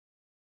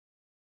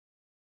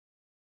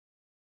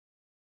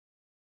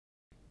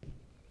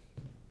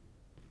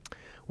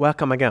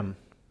Welcome again.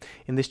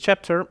 In this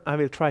chapter, I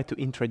will try to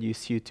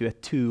introduce you to a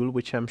tool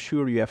which I'm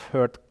sure you have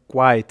heard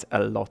quite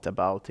a lot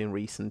about in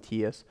recent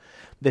years.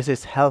 This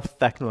is Health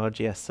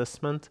Technology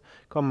Assessment,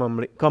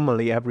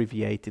 commonly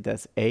abbreviated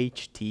as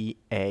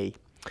HTA.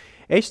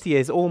 HTA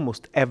is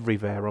almost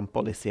everywhere on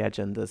policy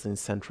agendas in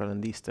Central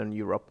and Eastern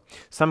Europe.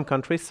 Some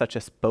countries, such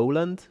as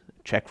Poland,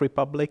 Czech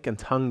Republic and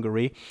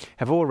Hungary,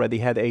 have already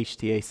had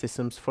HTA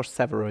systems for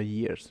several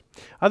years.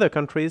 Other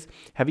countries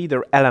have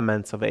either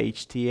elements of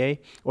HTA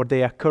or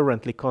they are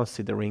currently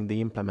considering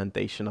the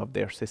implementation of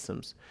their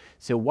systems.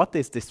 So what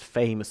is this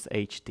famous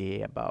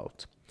HTA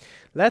about?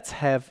 Let's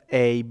have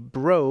a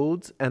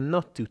broad and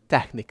not too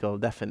technical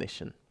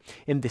definition.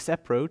 In this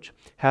approach,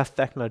 health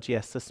technology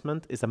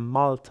assessment is a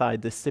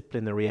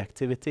multidisciplinary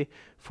activity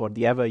for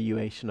the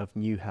evaluation of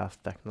new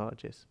health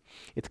technologies.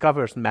 It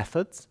covers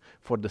methods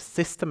for the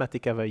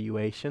systematic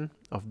evaluation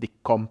of the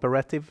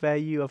comparative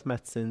value of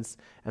medicines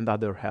and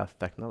other health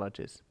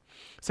technologies.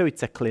 So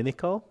it's a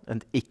clinical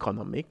and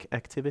economic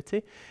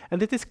activity,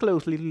 and it is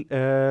closely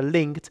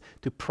linked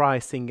to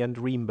pricing and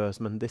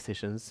reimbursement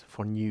decisions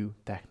for new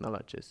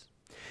technologies.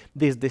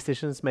 These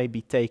decisions may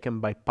be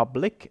taken by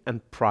public and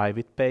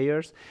private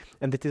payers,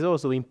 and it is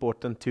also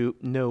important to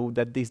know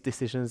that these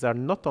decisions are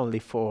not only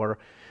for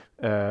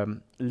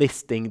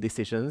listing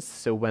decisions,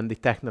 so when the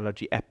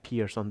technology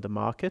appears on the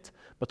market,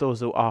 but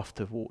also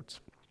afterwards.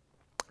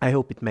 I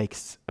hope it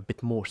makes a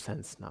bit more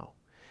sense now.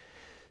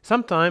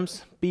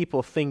 Sometimes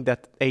people think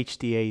that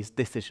HTA is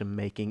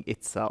decision-making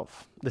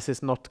itself. This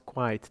is not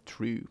quite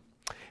true.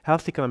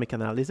 Health economic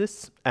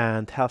analysis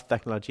and health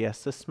technology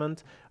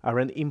assessment are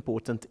an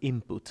important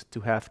input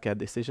to healthcare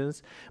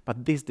decisions,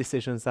 but these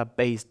decisions are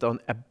based on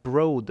a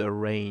broader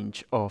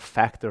range of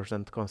factors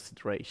and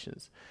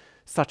considerations.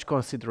 Such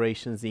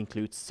considerations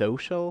include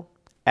social,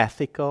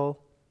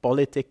 ethical,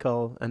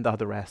 political, and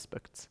other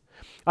aspects.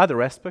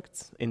 Other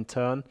aspects, in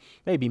turn,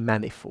 may be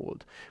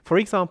manifold. For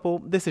example,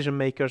 decision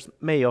makers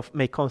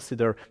may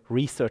consider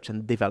research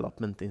and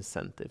development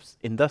incentives,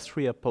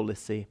 industrial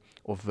policy,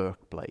 or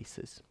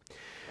workplaces.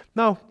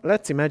 Now,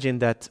 let's imagine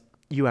that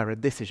you are a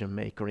decision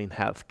maker in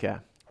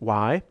healthcare.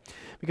 Why?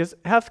 Because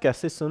healthcare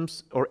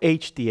systems, or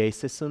HTA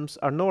systems,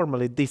 are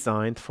normally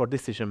designed for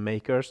decision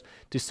makers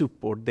to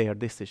support their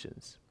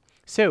decisions.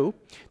 So,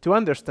 to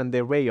understand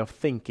their way of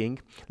thinking,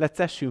 let's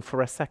assume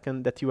for a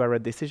second that you are a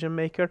decision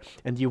maker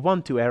and you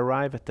want to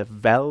arrive at a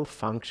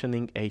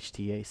well-functioning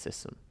HTA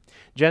system.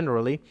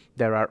 Generally,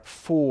 there are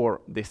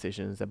 4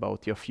 decisions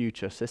about your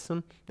future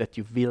system that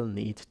you will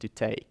need to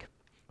take.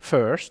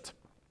 First,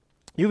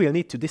 you will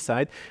need to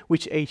decide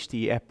which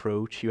HTA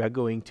approach you are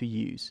going to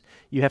use.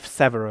 You have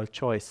several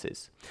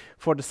choices.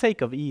 For the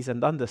sake of ease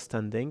and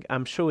understanding,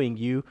 I'm showing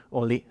you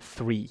only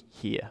 3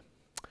 here.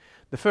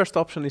 The first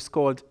option is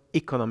called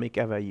economic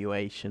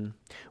evaluation.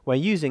 When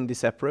using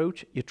this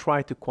approach, you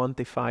try to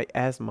quantify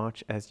as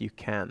much as you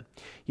can.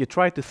 You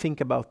try to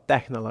think about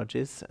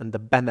technologies and the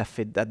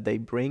benefit that they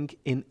bring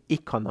in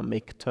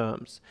economic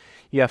terms.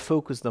 You are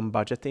focused on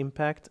budget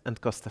impact and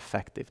cost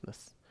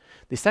effectiveness.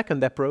 The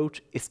second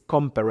approach is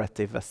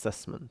comparative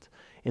assessment.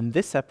 In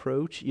this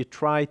approach, you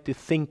try to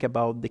think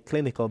about the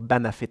clinical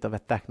benefit of a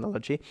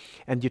technology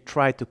and you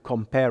try to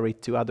compare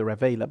it to other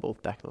available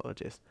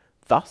technologies.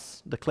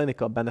 Thus, the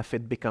clinical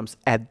benefit becomes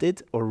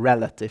added or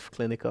relative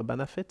clinical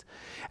benefit.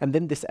 And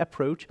in this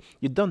approach,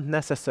 you don't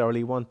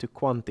necessarily want to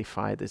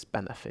quantify this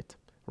benefit.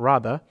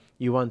 Rather,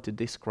 you want to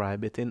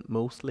describe it in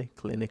mostly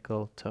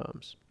clinical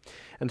terms.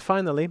 And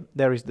finally,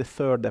 there is the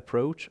third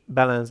approach,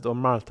 balanced or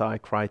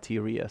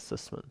multi-criteria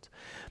assessment.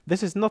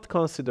 This is not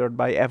considered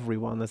by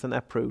everyone as an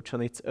approach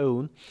on its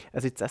own,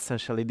 as it's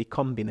essentially the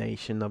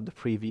combination of the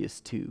previous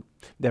 2.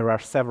 There are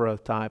several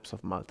types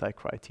of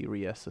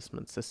multi-criteria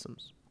assessment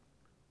systems.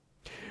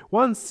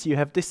 Once you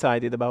have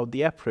decided about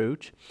the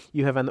approach,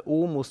 you have an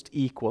almost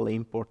equally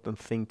important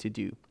thing to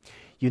do.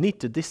 You need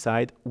to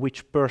decide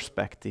which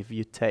perspective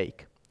you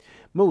take.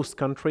 Most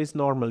countries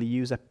normally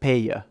use a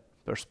payer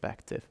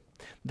perspective.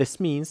 This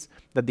means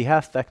that the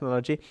health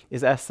technology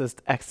is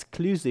assessed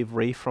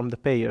exclusively from the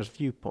payer's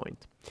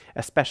viewpoint.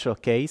 A special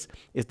case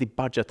is the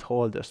budget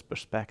holder's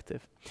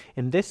perspective.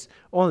 In this,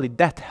 only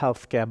that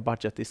healthcare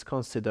budget is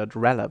considered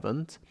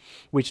relevant,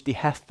 which the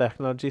health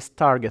technology is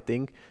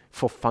targeting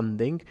for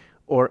funding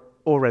or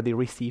already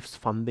receives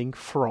funding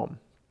from.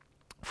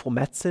 For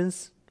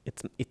medicines,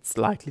 it's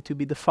likely to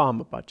be the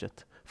pharma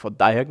budget. For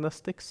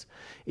diagnostics,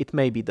 it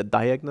may be the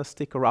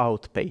diagnostic or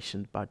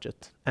outpatient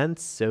budget, and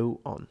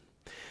so on.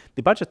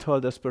 The budget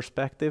holder's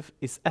perspective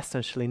is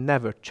essentially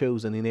never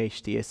chosen in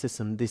HTA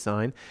system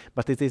design,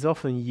 but it is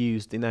often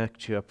used in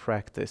actual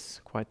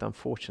practice, quite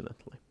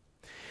unfortunately.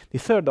 The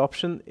third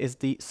option is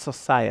the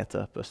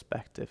societal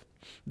perspective.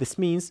 This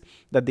means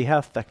that the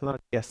health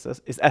technology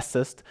is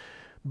assessed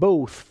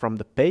both from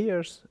the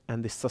payers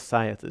and the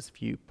society's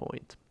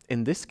viewpoint.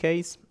 In this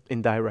case,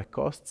 indirect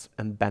costs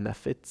and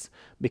benefits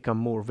become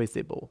more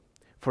visible.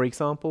 For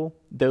example,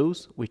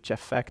 those which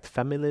affect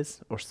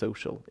families or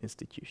social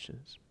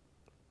institutions.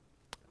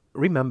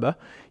 Remember,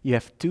 you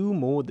have 2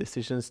 more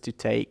decisions to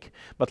take,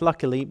 but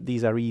luckily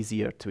these are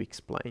easier to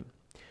explain.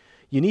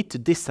 You need to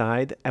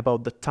decide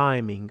about the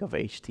timing of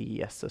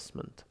HTA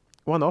assessment.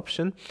 One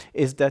option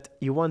is that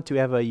you want to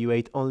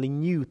evaluate only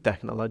new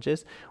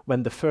technologies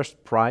when the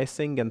first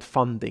pricing and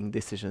funding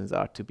decisions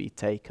are to be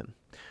taken.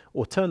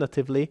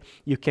 Alternatively,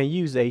 you can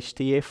use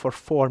HTA for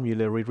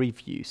formulary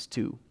reviews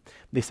too.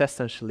 This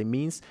essentially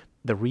means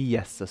the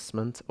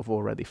reassessment of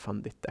already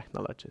funded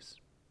technologies.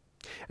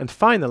 And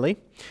finally,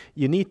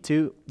 you need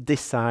to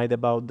decide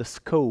about the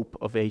scope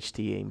of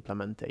HTA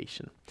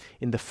implementation.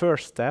 In the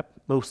first step,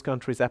 most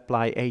countries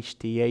apply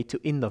HTA to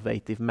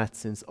innovative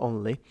medicines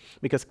only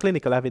because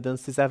clinical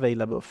evidence is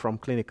available from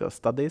clinical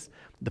studies,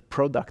 the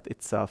product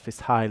itself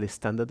is highly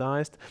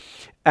standardized,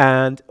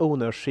 and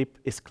ownership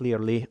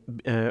clearly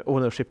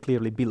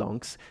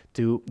belongs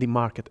to the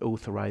market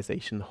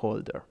authorization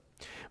holder.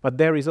 But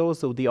there is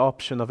also the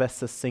option of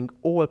assessing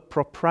all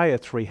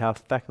proprietary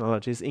health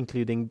technologies,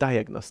 including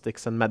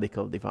diagnostics and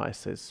medical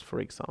devices,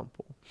 for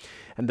example.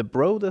 And the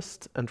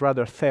broadest and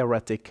rather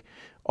theoretic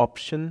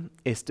option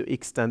is to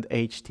extend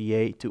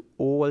HTA to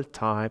all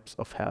types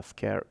of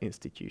healthcare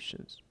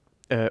institutions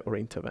or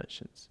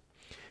interventions.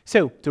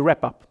 So, to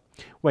wrap up,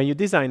 when you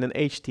design an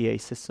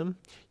HTA system,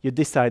 you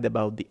decide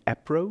about the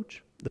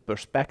approach, the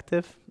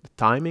perspective, the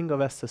timing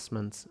of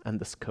assessments, and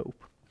the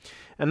scope.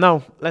 And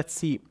now let's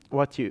see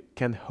what you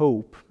can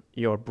hope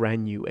your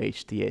brand new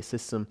HTA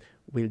system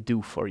will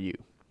do for you.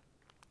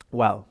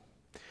 Well,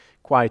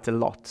 quite a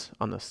lot,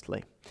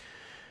 honestly.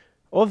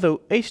 Although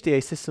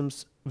HTA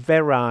systems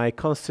vary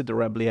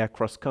considerably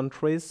across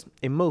countries,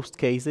 in most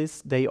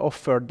cases they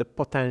offer the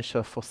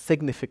potential for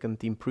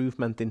significant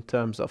improvement in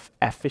terms of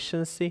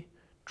efficiency,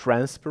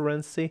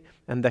 transparency,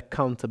 and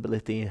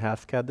accountability in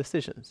healthcare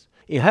decisions.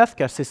 In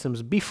healthcare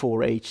systems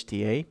before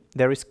HTA,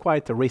 there is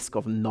quite a risk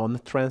of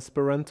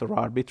non-transparent or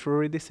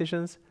arbitrary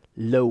decisions,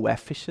 low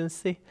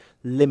efficiency,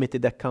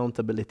 limited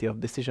accountability of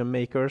decision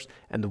makers,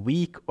 and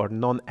weak or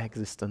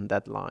non-existent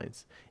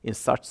deadlines. In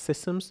such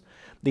systems,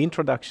 the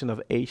introduction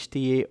of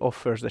HTA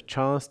offers a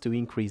chance to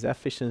increase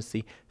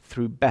efficiency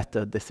through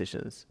better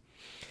decisions.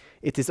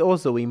 It is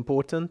also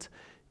important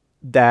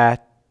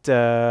that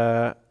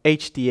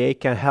HTA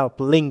can help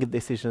link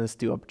decisions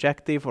to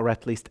objective or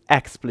at least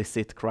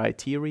explicit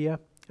criteria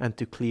and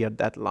to clear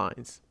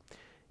deadlines.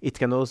 It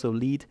can also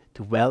lead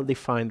to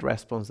well-defined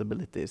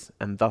responsibilities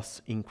and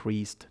thus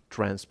increased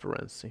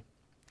transparency.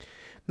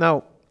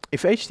 Now,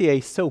 if HTA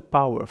is so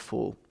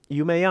powerful,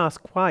 you may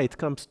ask why it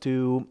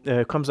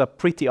comes up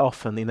pretty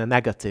often in a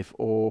negative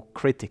or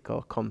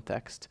critical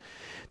context.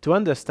 To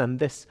understand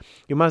this,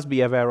 you must be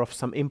aware of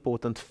some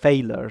important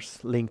failures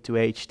linked to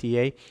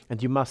HTA,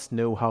 and you must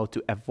know how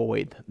to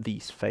avoid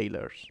these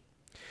failures.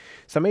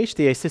 Some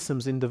HTA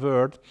systems in the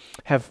world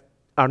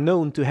are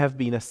known to have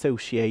been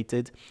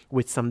associated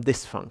with some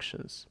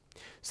dysfunctions.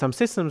 Some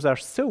systems are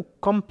so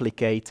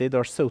complicated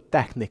or so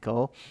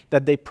technical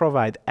that they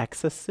provide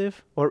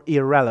excessive or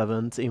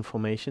irrelevant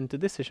information to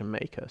decision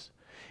makers.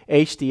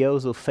 HTA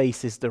also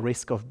faces the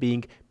risk of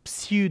being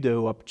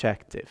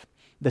pseudo-objective.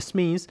 This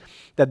means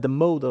that the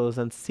models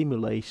and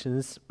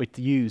simulations it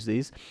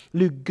uses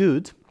look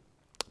good,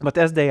 but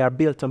as they are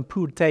built on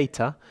poor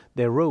data,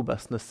 their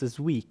robustness is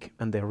weak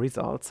and their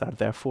results are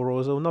therefore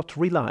also not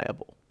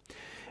reliable.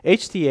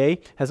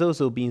 HTA has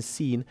also been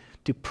seen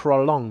to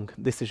prolong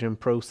decision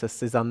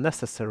processes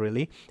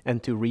unnecessarily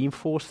and to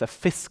reinforce a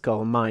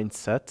fiscal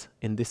mindset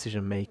in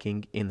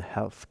decision-making in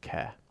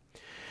healthcare.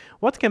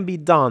 What can be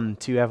done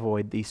to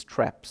avoid these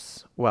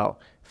traps? Well,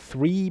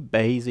 3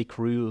 basic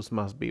rules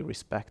must be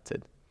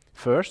respected.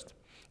 First,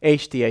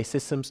 HTA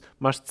systems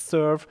must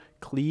serve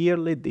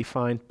clearly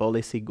defined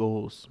policy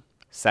goals.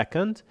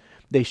 Second,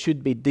 they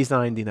should be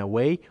designed in a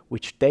way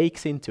which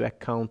takes into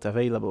account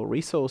available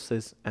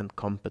resources and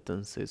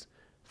competencies.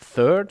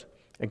 Third,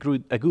 a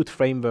good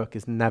framework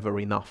is never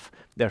enough.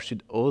 There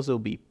should also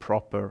be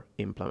proper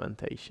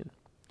implementation.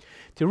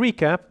 To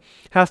recap,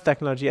 health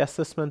technology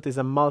assessment is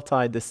a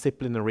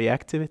multidisciplinary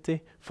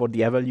activity for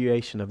the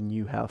evaluation of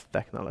new health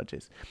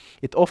technologies.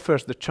 It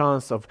offers the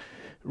chance of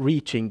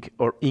reaching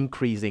or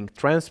increasing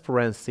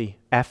transparency,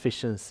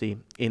 efficiency,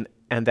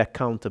 and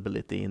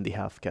accountability in the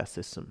healthcare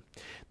system.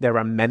 There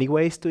are many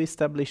ways to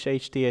establish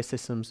HTA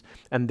systems,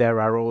 and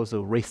there are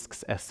also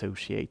risks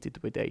associated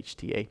with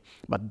HTA.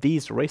 But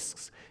these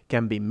risks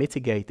can be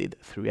mitigated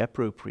through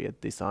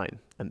appropriate design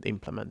and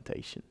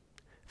implementation.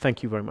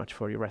 Thank you very much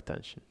for your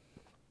attention.